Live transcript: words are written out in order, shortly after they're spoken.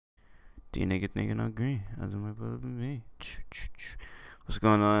The nigga thinking I'm green. I do my brother me. What's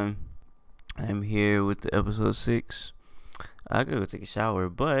going on? I'm here with the episode 6. I gotta go take a shower,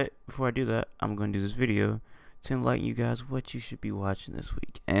 but before I do that, I'm gonna do this video to enlighten you guys what you should be watching this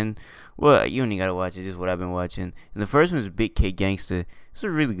week. And well, you don't even gotta watch it, just what I've been watching. And the first one is Big K Gangsta. It's a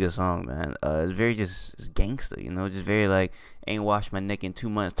really good song, man. It's very it's gangsta, just very like ain't washed my neck in 2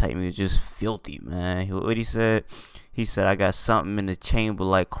 months type music, just filthy, man. What he said? He said, I got something in the chamber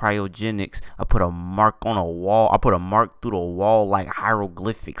like cryogenics. I put a mark on a wall. I put a mark through the wall like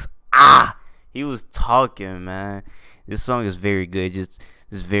hieroglyphics. He was talking, man. This song is very good. Just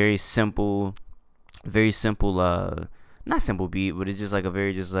very simple, not simple beat, but it's just like a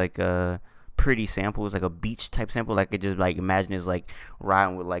very pretty sample. It's like a beach type sample. Like, it just like imagine it's like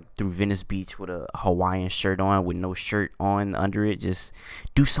riding with like through Venice Beach with a Hawaiian shirt on with no shirt on under it. Just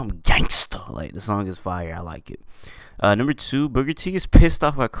do some gangsta. Like, the song is fire. I like it. Number 2, Booker T is pissed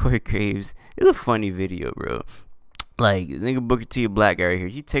off at Corey Graves. It's a funny video, bro. Like, nigga Booker T, a black guy right here.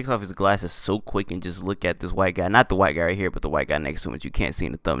 He takes off his glasses so quick and just look at this white guy. Not the white guy right here, but the white guy next to him, which you can't see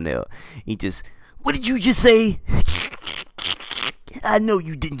in the thumbnail. He just, what did you just say? I know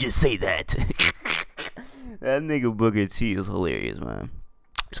you didn't just say that. That nigga Booker T is hilarious, man.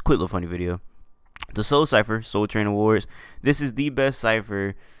 It's a quick little funny video. The Soul Cypher, Soul Train Awards. This is the best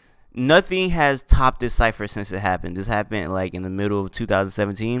cypher. Nothing has topped this cypher since it happened. This happened like in the middle of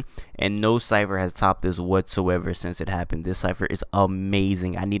 2017, and no cypher has topped this whatsoever since it happened. This cypher is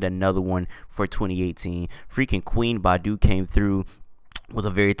amazing. I need another one for 2018. Freaking Queen Badu came through with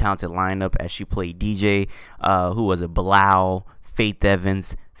a very talented lineup as she played DJ. Who was it? Bilal, Faith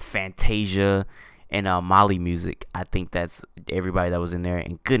Evans, Fantasia, and Molly Music. I think that's everybody that was in there,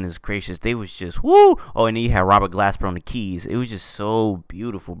 and goodness gracious, they was just woo. Oh, and then you had Robert Glasper on the keys. It was just so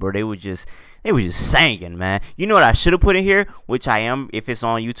beautiful, bro. They was just singing, man. You know what I should have put in here, which I am, if it's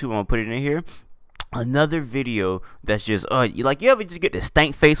on YouTube, I'm gonna put it in here. Another video that's just you ever just get the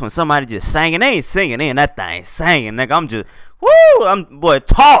stank face when somebody just singing? They ain't singing, they ain't that thing singing, nigga. I'm just boy,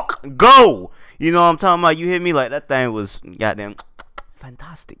 talk, go. You know what I'm talking about? You hit me like that thing was goddamn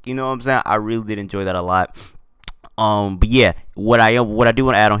fantastic. You know what I'm saying? I really did enjoy that a lot. But yeah, what I do want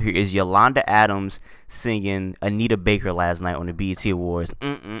to add on here is Yolanda Adams singing Anita Baker last night on the BET Awards.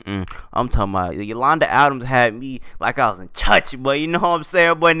 I'm talking about Yolanda Adams had me like I was in touch, but you know what I'm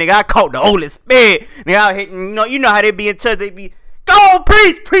saying, boy, nigga, I caught the Holy Spirit. Nigga, I hitting, you know how they be in church, they be go on,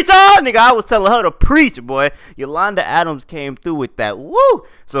 preacher, nigga. I was telling her to preach, boy. Yolanda Adams came through with that, woo.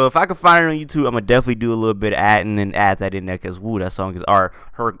 So if I can find it on YouTube, I'm gonna definitely do a little bit of ad and then add that in there, cause woo, that song is her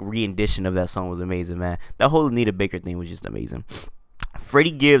rendition of that song was amazing, man. That whole Anita Baker thing was just amazing.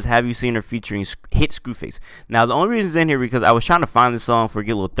 Freddie Gibbs, Have You Seen Her, featuring Hit Screwface. Now, the only reason it's in here because I was trying to find this song for a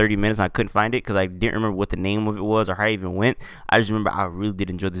good little 30 minutes and I couldn't find it because I didn't remember what the name of it was or how it even went. I just remember I really did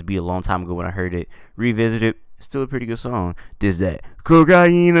enjoy this beat a long time ago when I heard it. Revisit it. Still a pretty good song. This, that,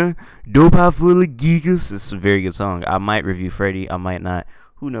 cocaine, dope out full of geekers. It's a very good song. I might review Freddie. I might not.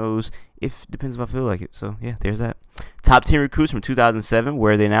 Who knows? Depends if I feel like it. So yeah, there's that. Top 10 recruits from 2007.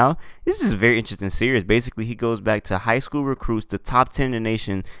 Where are they now? This is a very interesting series. Basically, he goes back to high school recruits, the top 10 in the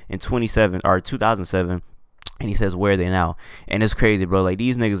nation in 2007. And he says, where are they now? And it's crazy, bro. Like,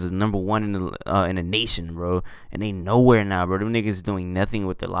 these niggas is #1 in the nation, bro. And they nowhere now, bro. Them niggas doing nothing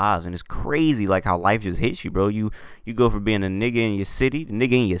with their lives. And it's crazy, like, how life just hits you, bro. You go from being a nigga in your city, the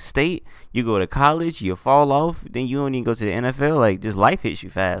nigga in your state. You go to college, you fall off. Then you don't even go to the NFL. Like, just life hits you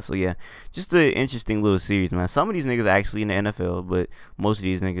fast. So, yeah. Just an interesting little series, man. Some of these niggas are actually in the NFL. But most of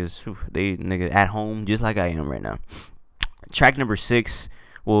these niggas, they niggas at home just like I am right now. Track number 6.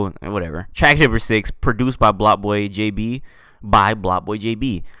 Well, whatever. Track number 6, produced by BlocBoy JB.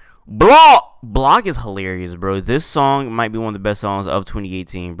 Block is hilarious, bro. This song might be one of the best songs of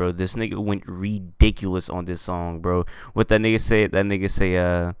 2018, bro. This nigga went ridiculous on this song, bro. What that nigga say,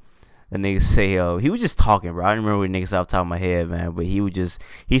 he was just talking, bro. I don't remember what nigga said off the top of my head, man. But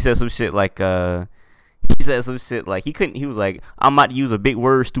he said some shit like, he was like, I'm about to use a big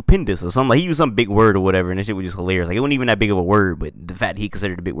word, stupendous, or something. Like, he used some big word or whatever, and that shit was just hilarious. Like, it wasn't even that big of a word, but the fact that he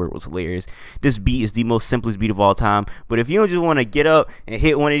considered it a big word was hilarious. This beat is the most simplest beat of all time, but if you don't just want to get up and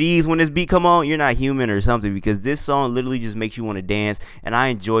hit one of these when this beat come on, you're not human or something, because this song literally just makes you want to dance, and I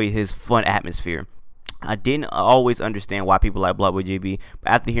enjoy his fun atmosphere. I didn't always understand why people like BlocBoy JB,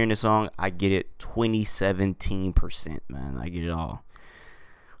 but after hearing this song, I get it 2017%, man. I get it all.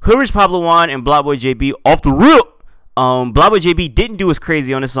 Hood Rich Pablo Juan and BlocBoy JB off the rip. BlocBoy JB didn't do as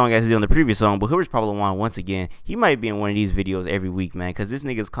crazy on this song as he did on the previous song, but Hood Rich Pablo Juan, once again, he might be in one of these videos every week, man, because this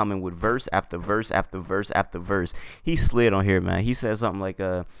nigga's coming with verse after verse after verse after verse. He slid on here, man. He said something like,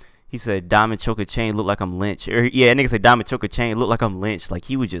 He said diamond choker chain look like I'm lynched. Or yeah, that nigga said diamond choker chain look like I'm lynched. Like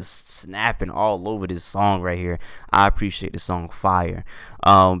he was just snapping all over this song right here. I appreciate the song fire.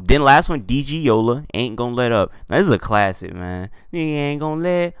 Then last one, DG Yola, Ain't Gonna Let Up. Now, this is a classic, man. He ain't gonna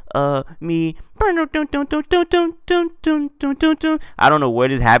let me. I don't know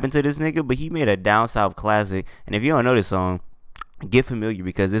what has happened to this nigga, but he made a down south classic. And if you don't know this song, get familiar,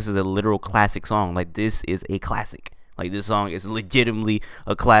 because this is a literal classic song. Like, this is a classic. Like, this song is legitimately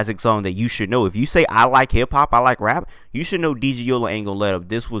a classic song that you should know. If you say I like hip hop, I like rap, you should know DG Yola Ain't Gonna Let Up.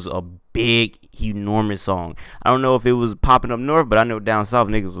 This was a big, enormous song. I don't know if it was popping up north, but I know down south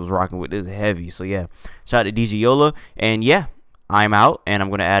niggas was rocking with this heavy. So yeah, shout out to DG Yola. And yeah, I'm out, and I'm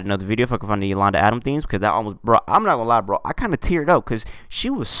gonna add another video if I can find the Yolanda Adams themes, because that almost, bro, I'm not gonna lie, bro, I kind of teared up because she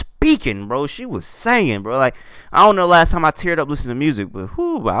was speaking, bro. She was saying, bro. Like, I don't know last time I teared up listening to music, but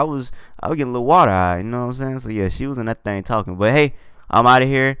whoo, I was getting a little water eye, you know what I'm saying? So yeah, she was in that thing talking. But hey, I'm out of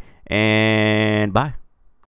here, and bye.